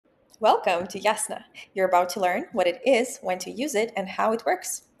Welcome to Yasna. You're about to learn what it is, when to use it, and how it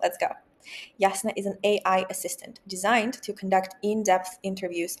works. Let's go. Yasna is an AI assistant designed to conduct in-depth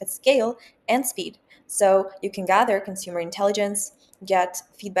interviews at scale and speed. So you can gather consumer intelligence, get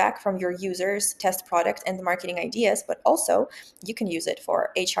feedback from your users, test product and marketing ideas, but also you can use it for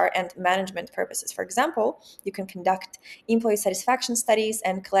HR and management purposes. For example, you can conduct employee satisfaction studies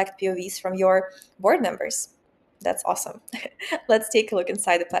and collect POVs from your board members. That's awesome. Let's take a look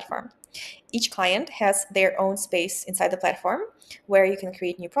inside the platform. Each client has their own space inside the platform where you can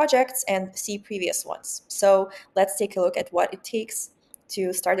create new projects and see previous ones. So let's take a look at what it takes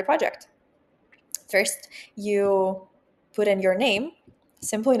to start the project. First, you put in your name,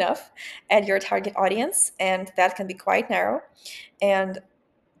 simple enough, add your target audience, and that can be quite narrow. And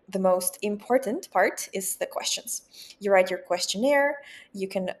the most important part is the questions. You write your questionnaire, you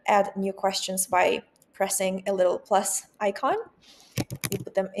can add new questions by pressing a little plus icon. You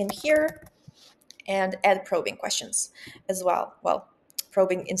put them in here and add probing questions as well. Well,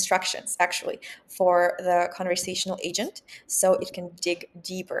 probing instructions actually for the conversational agent so it can dig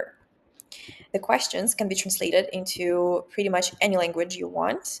deeper. The questions can be translated into pretty much any language you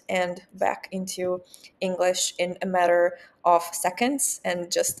want and back into English in a matter of seconds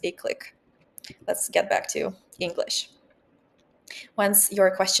and just a click. Let's get back to English. Once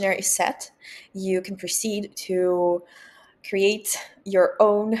your questionnaire is set, you can proceed to create your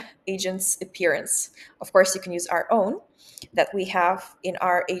own agent's appearance. Of course, you can use our own that we have in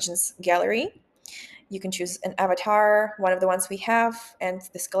our agent's gallery. You can choose an avatar, one of the ones we have, and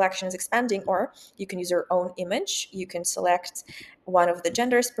this collection is expanding, or you can use your own image. You can select one of the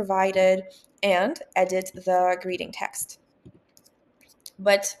genders provided and edit the greeting text.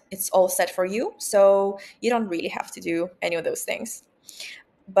 But it's all set for you, so you don't really have to do any of those things.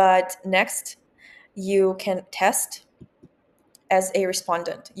 But next, you can test as a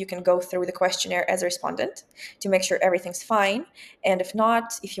respondent. You can go through the questionnaire as a respondent to make sure everything's fine. And if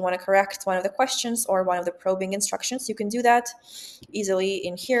not, if you want to correct one of the questions or one of the probing instructions, you can do that easily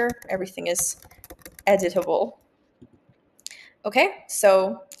in here. Everything is editable. Okay,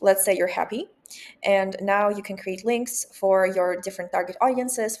 so let's say you're happy. And now you can create links for your different target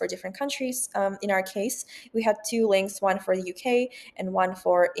audiences for different countries. In our case, we had 2 links, one for the UK and one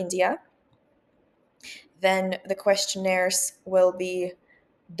for India. Then the questionnaires will be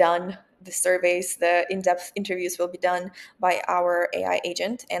done. The surveys, the in-depth interviews will be done by our AI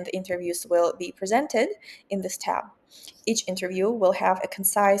agent, and the interviews will be presented in this tab. Each interview will have a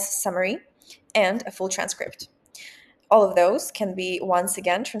concise summary and a full transcript. All of those can be once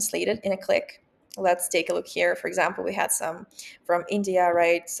again translated in a click. Let's take a look here. For example, we had some from India,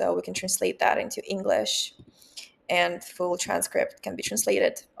 right? So we can translate that into English, and full transcript can be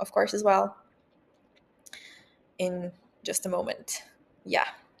translated, of course, as well in just a moment. Yeah.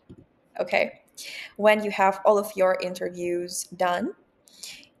 Okay. When you have all of your interviews done,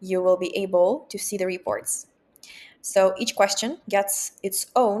 you will be able to see the reports. So each question gets its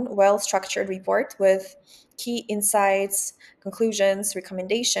own well-structured report with key insights, conclusions,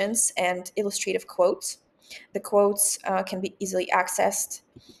 recommendations, and illustrative quotes. The quotes can be easily accessed,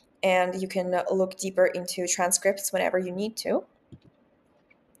 and you can look deeper into transcripts whenever you need to.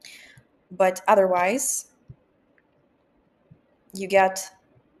 But otherwise, you get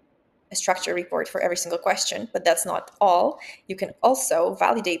a structured report for every single question, but that's not all. You can also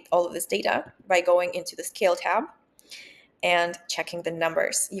validate all of this data by going into the Scale tab and checking the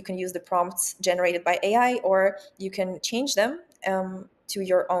numbers. You can use the prompts generated by AI, or you can change them to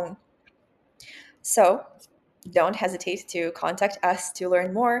your own. So don't hesitate to contact us to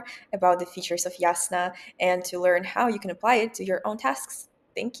learn more about the features of Yasna and to learn how you can apply it to your own tasks.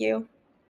 Thank you.